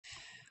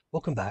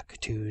Welcome back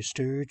to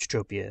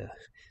Entropia.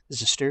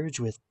 This is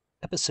Sturge with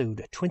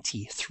episode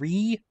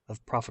 23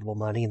 of Profitable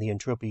Mining in the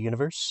Entropia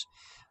universe.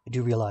 I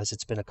do realize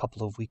it's been a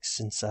couple of weeks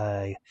since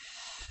I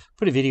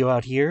put a video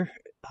out here,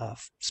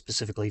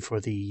 specifically for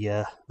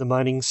the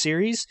mining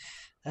series.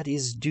 That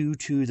is due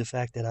to the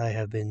fact that I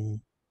have been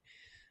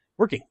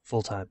working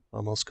full-time,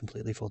 almost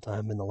completely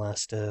full-time in the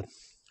last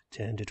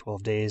 10 to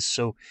 12 days.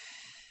 So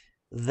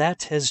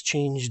that has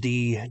changed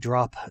the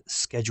drop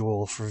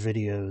schedule for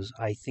videos.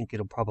 I think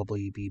it'll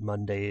probably be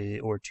Monday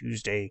or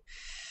Tuesday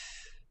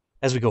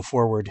as we go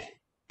forward,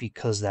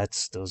 because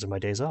those are my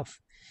days off.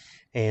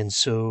 And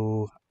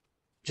so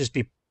just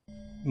be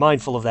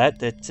mindful of that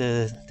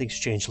things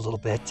change a little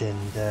bit,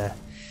 and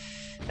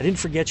I didn't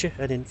forget you.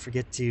 I didn't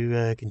forget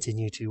to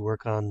continue to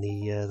work on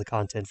the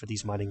content for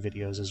these mining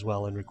videos as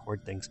well and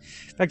record things.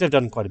 In fact, I've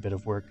done quite a bit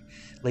of work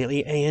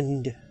lately,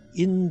 and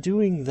in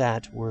doing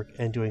that work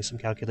and doing some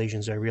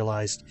calculations, I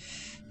realized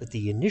that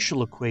the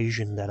initial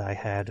equation that I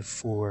had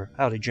for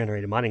how to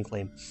generate a mining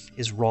claim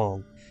is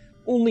wrong.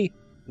 Only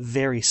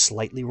very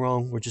slightly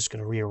wrong. We're just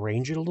going to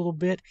rearrange it a little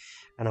bit,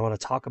 and I want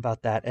to talk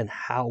about that and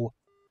how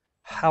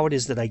it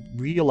is that I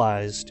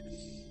realized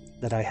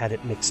that I had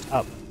it mixed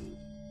up.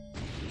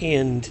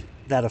 And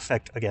that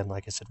effect, again,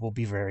 like I said, will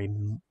be very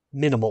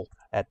minimal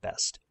at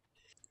best.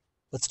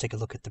 Let's take a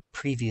look at the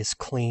previous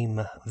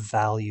claim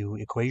value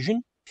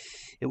equation.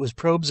 It was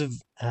probes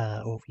of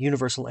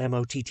universal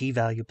ammo TT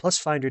value plus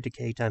finder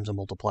decay times a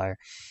multiplier.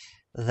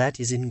 That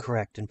is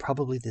incorrect, and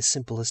probably the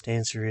simplest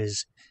answer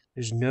is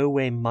there's no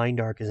way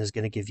MindArc is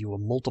going to give you a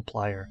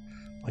multiplier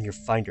on your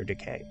finder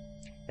decay.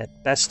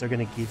 At best, they're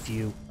going to give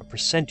you a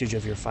percentage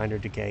of your finder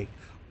decay,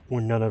 or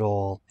none at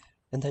all.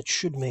 And that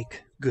should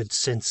make good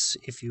sense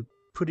if you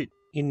put it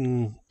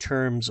in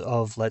terms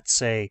of, let's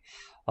say,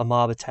 a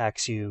mob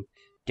attacks you,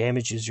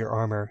 damages your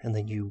armor, and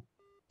then you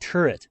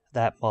turret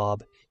that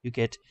mob. You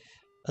get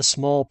a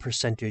small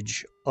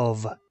percentage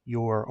of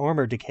your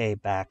armor decay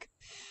back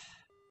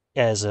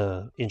as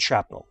in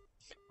shrapnel,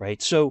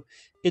 right? So,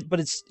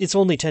 it's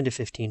only 10 to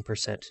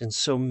 15%, and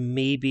so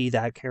maybe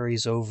that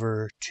carries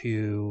over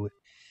to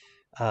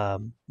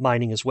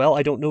mining as well.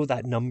 I don't know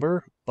that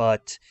number,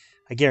 but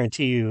I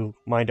guarantee you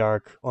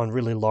MindArc on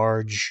really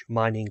large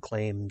mining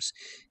claims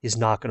is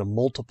not going to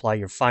multiply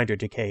your finder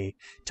decay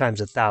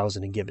times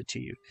 1,000 and give it to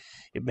you.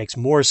 It makes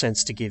more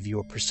sense to give you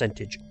a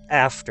percentage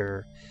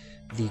after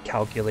the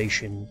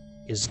calculation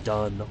is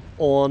done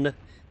on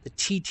the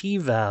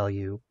TT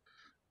value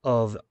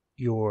of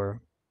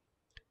your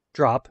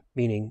drop,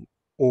 meaning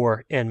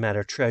ore and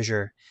matter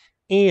treasure,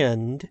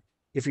 and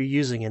if you're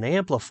using an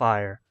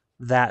amplifier,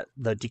 that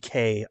the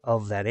decay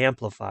of that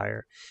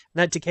amplifier.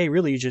 And that decay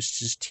really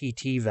just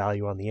TT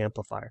value on the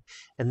amplifier.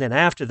 And then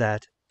after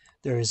that,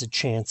 there is a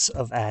chance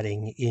of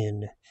adding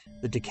in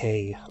the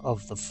decay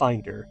of the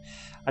finder.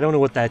 I don't know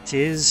what that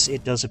is.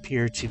 It does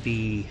appear to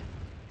be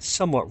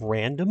somewhat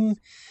random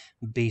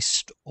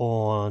based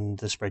on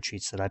the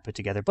spreadsheets that I put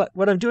together. But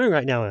what I'm doing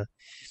right now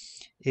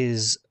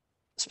is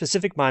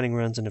specific mining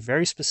runs in a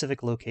very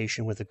specific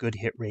location with a good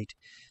hit rate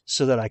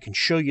so that I can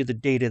show you the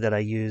data that I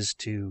use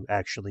to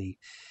actually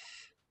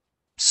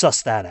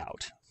suss that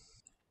out.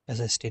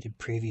 As I stated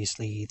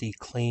previously, the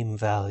claim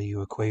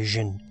value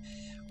equation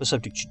was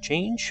subject to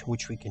change,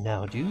 which we can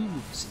now do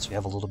since we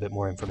have a little bit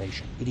more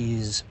information. It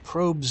is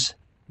probes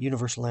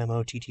universal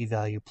ammo TT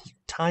value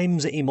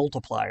times a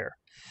multiplier.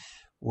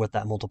 What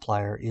that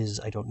multiplier is,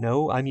 I don't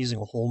know. I'm using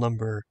a whole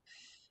number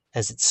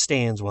as it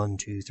stands, 1,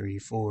 2, 3,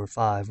 4,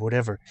 5,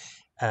 whatever,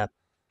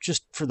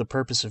 just for the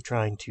purpose of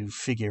trying to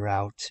figure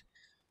out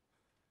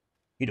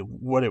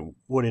what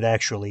it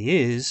actually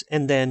is,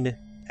 and then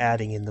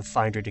adding in the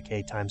finder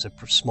decay times a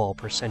small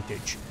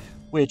percentage,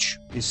 which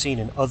is seen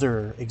in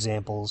other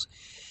examples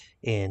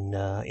in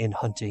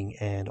hunting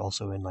and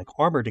also in like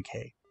armor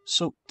decay.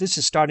 So this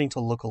is starting to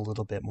look a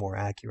little bit more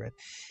accurate,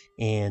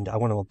 and I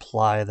want to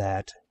apply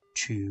that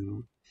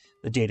to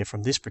the data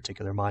from this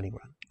particular mining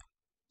run.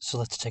 So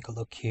let's take a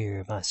look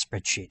here, my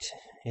spreadsheet,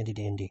 handy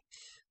dandy.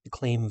 The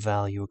claim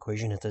value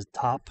equation at the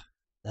top,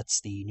 that's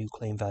the new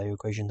claim value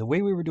equation. The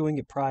way we were doing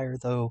it prior,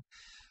 though,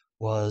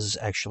 was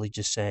actually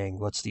just saying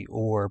what's the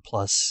ore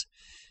plus,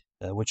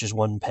 which is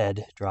 1 ped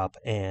drop,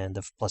 and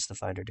plus the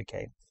finder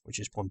decay, which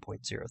is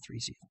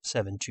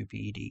 1.0372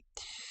 PED.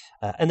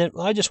 And then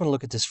I just want to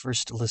look at this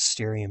first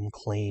Listerium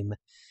claim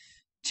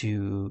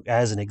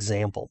as an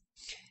example.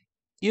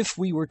 If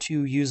we were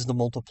to use the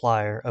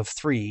multiplier of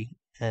 3,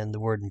 and the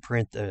word in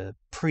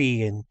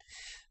pre in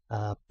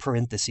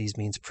parentheses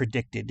means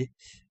predicted,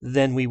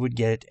 then we would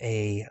get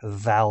a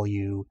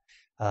value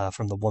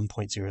from the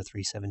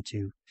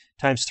 1.0372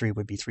 times 3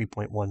 would be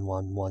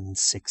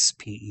 3.1116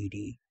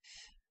 PED.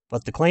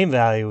 But the claim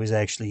value is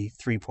actually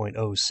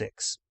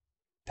 3.06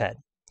 PED.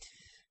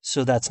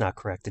 So that's not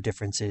correct. The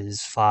difference is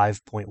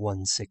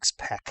 5.16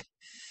 PEC.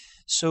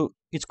 So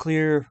it's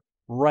clear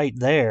right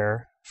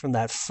there from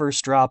that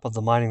first drop of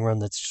the mining run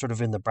that's sort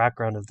of in the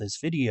background of this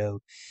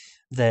video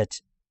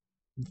that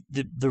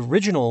the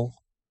original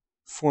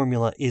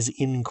formula is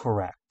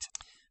incorrect.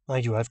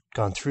 Mind you, I've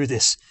gone through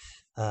this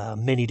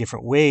many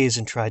different ways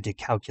and tried to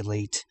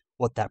calculate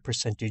what that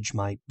percentage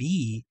might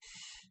be,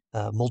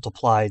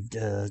 multiplied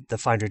the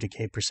finder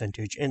decay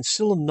percentage, and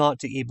still am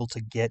not able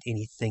to get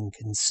anything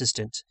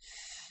consistent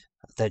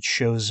that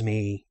shows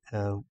me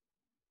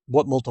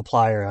what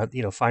multiplier,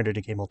 finder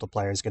decay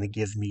multiplier is going to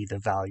give me the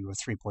value of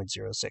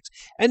 3.06.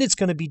 And it's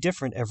going to be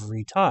different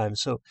every time.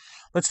 So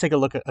let's take a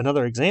look at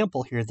another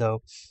example here,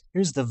 though.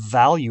 Here's the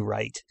value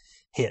right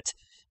hit.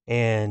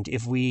 And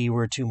if we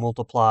were to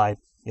multiply,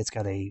 it's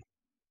got a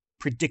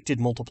predicted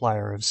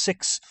multiplier of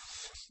 6,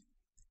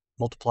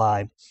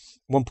 multiply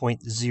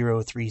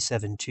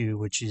 1.0372,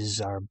 which is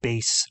our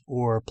base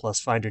or plus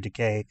finder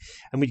decay,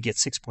 and we'd get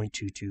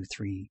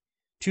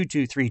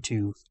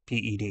 6.2232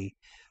 PED.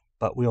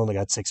 But we only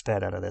got 6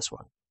 PED out of this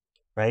one,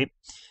 right?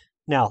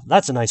 Now,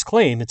 that's a nice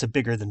claim. It's a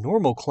bigger than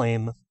normal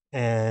claim,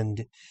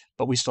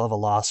 but we still have a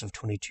loss of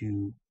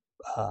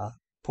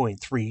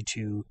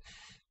 22.32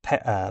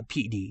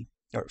 PED,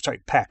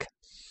 PEC,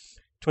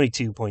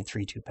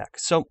 22.32 PEC.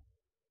 So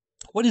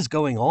what is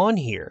going on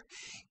here?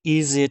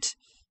 Is it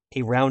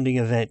a rounding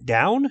event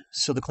down?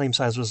 So the claim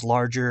size was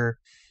larger,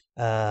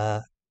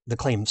 the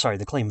claim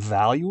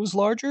value was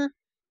larger,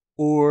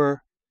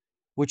 or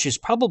which is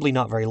probably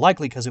not very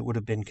likely because it would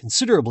have been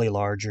considerably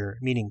larger,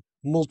 meaning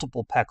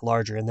multiple PEC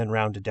larger, and then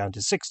rounded down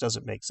to 6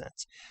 doesn't make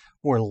sense.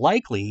 More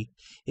likely,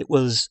 it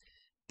was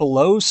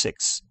below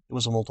 6. It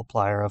was a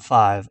multiplier of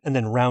 5, and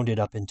then rounded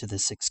up into the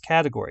 6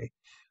 category,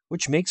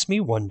 which makes me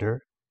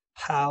wonder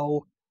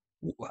how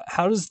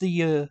does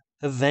the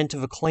event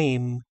of a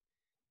claim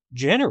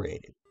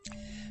generated?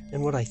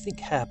 And what I think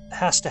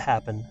has to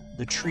happen,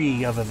 the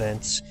tree of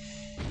events,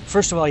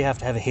 first of all, you have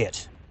to have a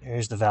hit.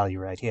 There's the value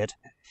right hit.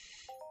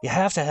 You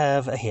have to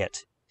have a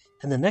hit.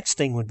 And the next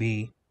thing would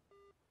be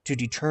to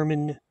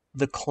determine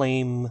the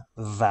claim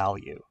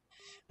value.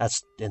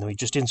 And we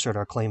just insert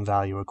our claim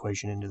value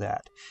equation into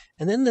that.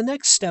 And then the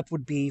next step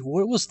would be,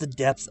 what was the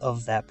depth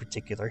of that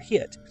particular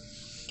hit?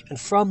 And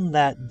from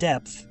that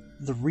depth,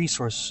 the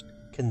resource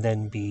can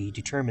then be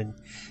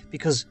determined,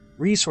 because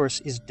resource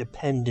is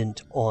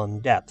dependent on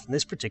depth. In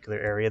this particular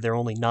area, there are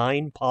only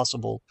 9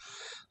 possible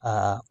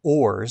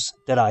ores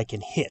that I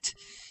can hit.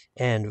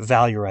 And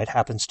value right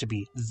happens to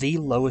be the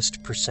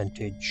lowest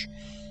percentage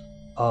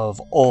of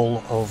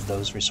all of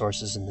those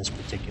resources in this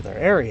particular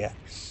area.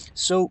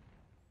 So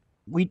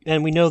we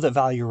know that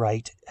value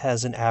right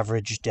has an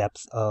average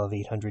depth of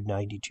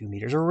 892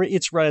 meters, or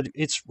it's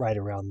right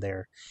around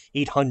there,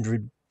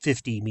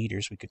 850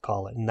 meters we could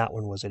call it, and that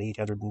one was at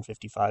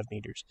 855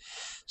 meters.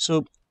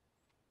 So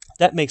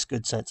that makes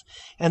good sense.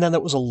 And then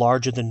that was a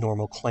larger than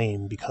normal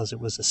claim because it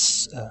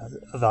was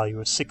a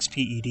value of 6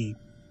 PED.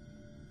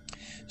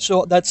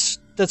 So that's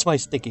my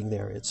thinking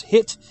there. It's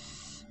hit.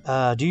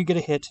 Do you get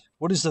a hit?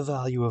 What is the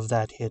value of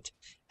that hit?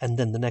 And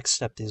then the next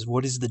step is,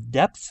 what is the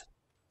depth?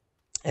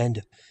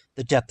 And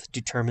the depth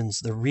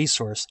determines the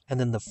resource. And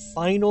then the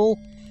final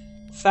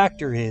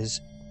factor is,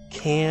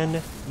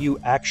 can you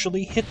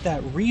actually hit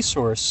that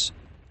resource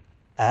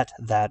at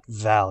that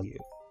value?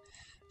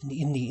 And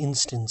in the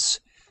instance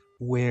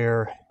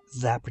where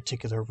that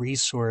particular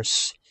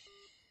resource,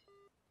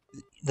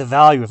 the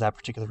value of that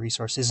particular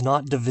resource is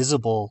not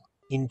divisible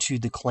into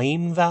the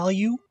claim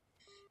value,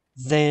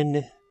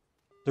 then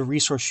the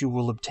resource you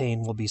will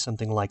obtain will be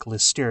something like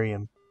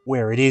Listerium,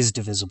 where it is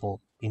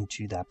divisible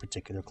into that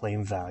particular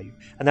claim value.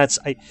 And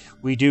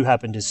we do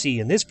happen to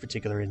see in this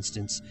particular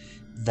instance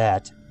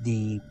that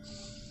the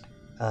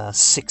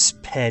 6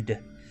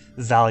 PED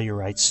value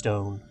right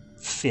stone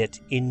fit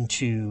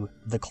into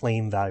the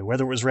claim value,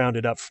 whether it was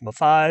rounded up from a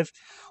 5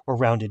 or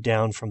rounded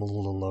down from a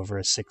little over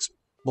a 6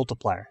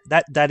 multiplier.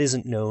 That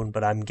isn't known,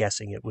 but I'm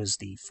guessing it was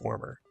the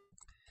former.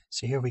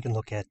 So here we can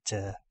look at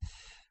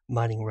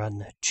mining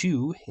run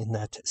 2 in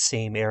that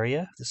same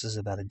area. This is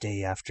about a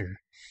day after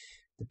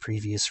the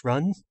previous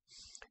run.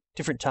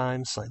 Different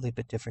time, slightly a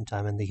bit different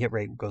time, and the hit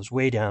rate goes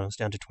way down. It's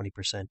down to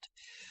 20%.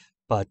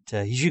 But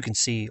as you can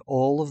see,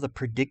 all of the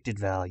predicted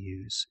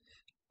values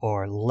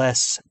are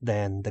less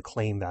than the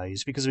claim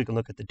values, because we can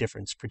look at the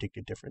difference,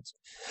 predicted difference.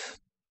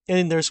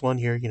 And there's one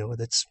here,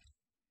 that's,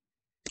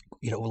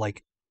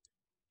 like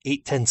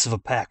 0.8 of a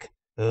PEC.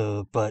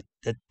 But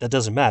that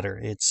doesn't matter.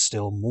 It's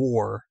still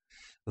more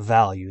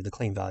value. The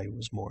claim value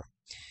was more.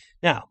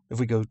 Now, if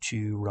we go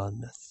to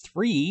run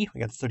 3,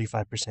 we got a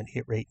 35%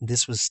 hit rate, and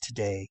this was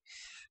today,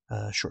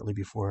 shortly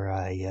before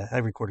I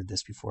recorded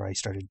this before I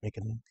started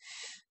making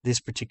this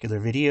particular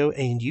video,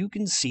 and you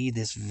can see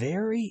this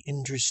very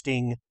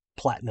interesting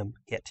platinum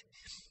hit.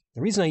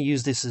 The reason I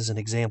use this as an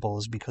example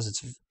is because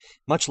it's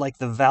much like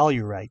the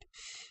value right.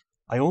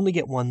 I only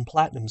get 1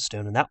 platinum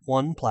stone, and that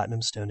 1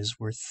 platinum stone is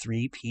worth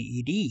 3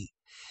 PED.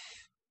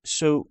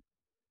 So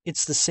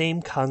it's the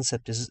same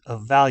concept as a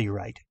value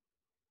right.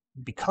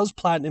 Because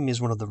platinum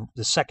is one of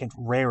the second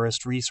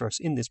rarest resource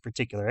in this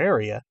particular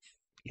area,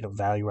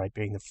 value right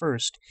being the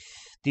first,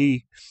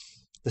 the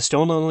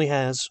stone only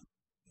has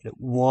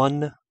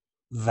 1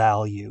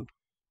 value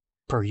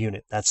per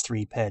unit. That's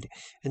 3 PED.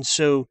 And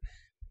so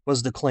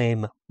was the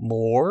claim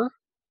more,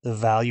 the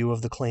value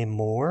of the claim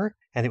more,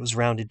 and it was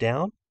rounded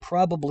down?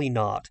 Probably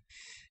not.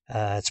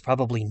 It's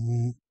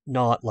probably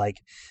not like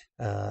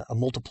a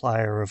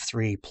multiplier of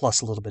 3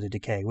 plus a little bit of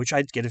decay, which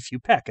I'd get a few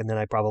peck, and then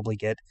I probably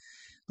get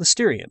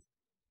Listerium.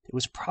 It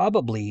was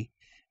probably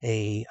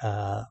a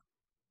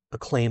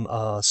claim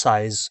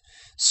size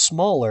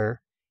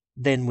smaller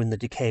than when the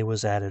decay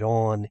was added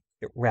on.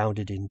 It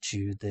rounded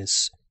into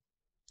this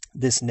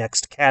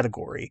next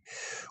category,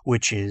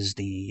 which is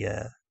the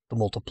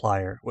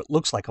multiplier, what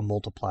looks like a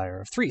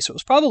multiplier of 3. So it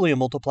was probably a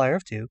multiplier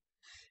of 2,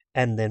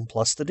 and then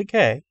plus the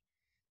decay,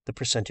 the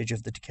percentage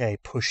of the decay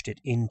pushed it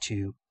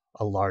into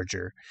a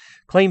larger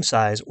claim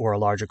size, or a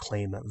larger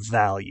claim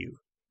value,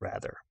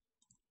 rather.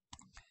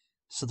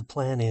 So the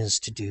plan is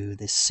to do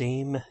this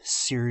same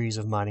series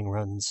of mining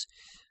runs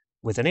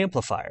with an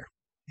amplifier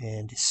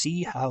and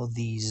see how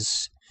the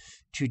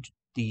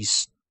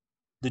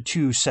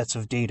two sets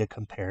of data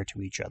compare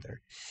to each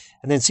other,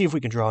 and then see if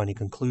we can draw any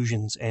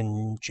conclusions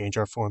and change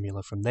our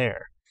formula from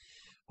there.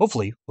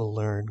 Hopefully, we'll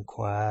learn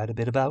quite a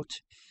bit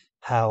about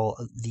how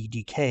the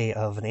decay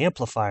of an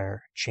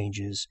amplifier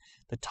changes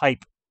the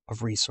type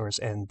of resource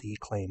and the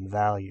claim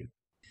value.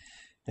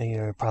 Now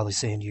you're probably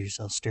saying to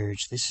yourself,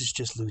 Sturge, this is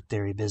just loot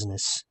theory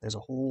business. There's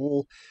a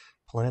whole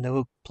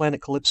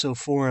Planet Calypso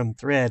forum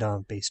thread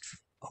based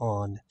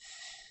on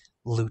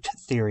loot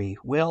theory.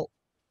 Well,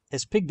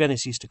 as Pig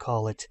Bennis used to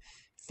call it,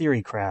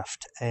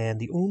 theorycraft. And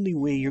the only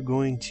way you're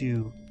going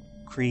to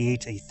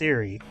create a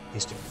theory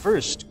is to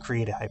first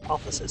create a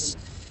hypothesis.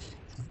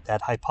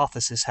 That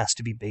hypothesis has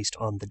to be based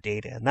on the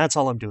data. And that's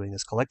all I'm doing,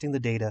 is collecting the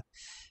data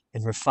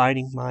and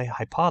refining my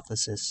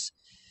hypothesis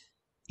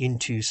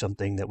into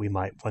something that we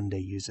might one day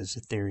use as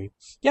a theory.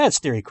 Yeah, it's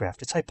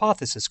theorycraft. It's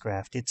hypothesis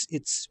craft.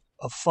 It's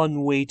a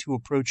fun way to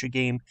approach a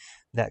game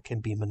that can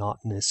be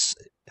monotonous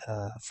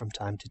from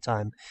time to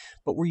time.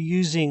 But we're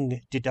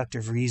using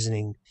deductive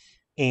reasoning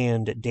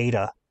and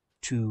data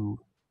to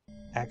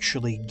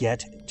actually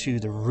get to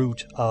the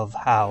root of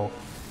how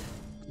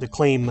the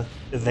claim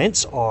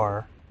events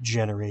are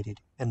generated,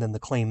 and then the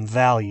claim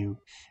value.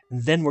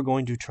 And then we're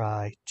going to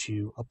try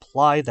to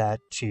apply that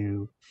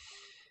to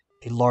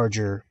a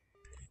larger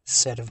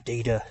set of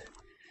data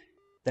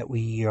that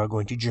we are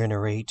going to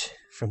generate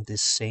from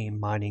this same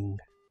mining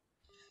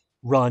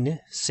run,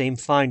 same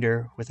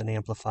finder with an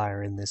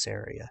amplifier in this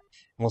area.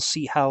 And we'll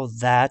see how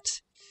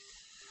that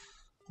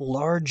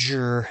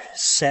larger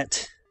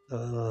set,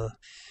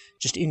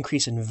 just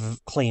increase in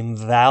claim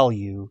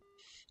value,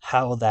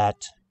 how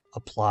that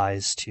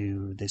applies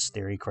to this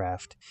theory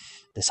craft,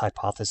 this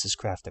hypothesis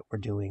craft that we're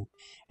doing,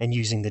 and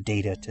using the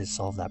data to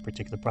solve that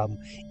particular problem.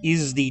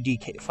 Is the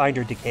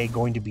finder decay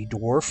going to be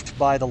dwarfed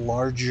by the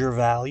larger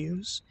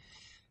values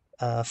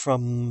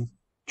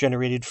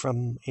generated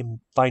from a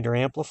finder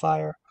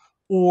amplifier,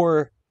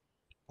 or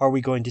are we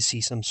going to see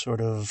some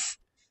sort of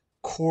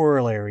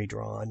corollary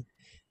drawn,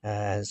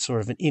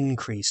 sort of an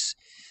increase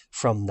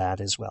from that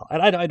as well?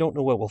 And I don't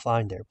know what we'll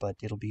find there, but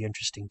it'll be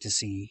interesting to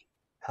see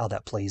how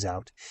that plays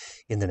out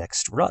in the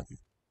next run.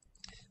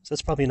 So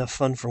that's probably enough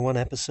fun for one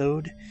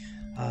episode.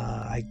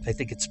 I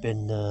think it's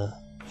been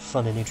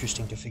fun and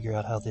interesting to figure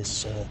out how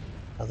this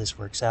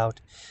works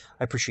out.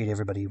 I appreciate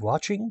everybody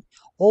watching.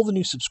 All the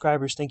new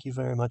subscribers, thank you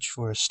very much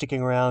for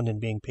sticking around and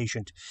being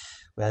patient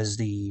as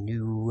the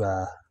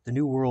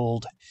new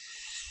world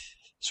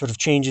sort of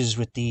changes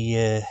with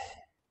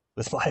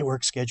my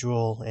work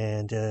schedule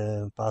and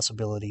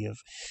possibility of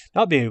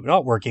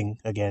not working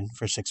again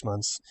for 6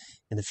 months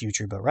in the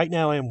future. But right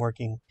now I am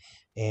working,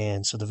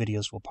 and so the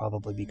videos will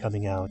probably be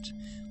coming out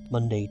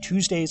Monday,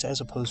 Tuesdays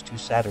as opposed to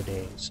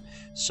Saturdays.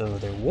 So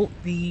there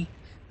won't be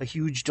a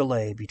huge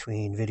delay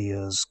between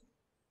videos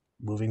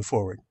moving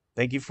forward.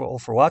 Thank you all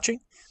for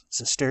watching.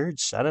 This is Sturge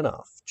signing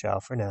off.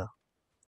 Ciao for now.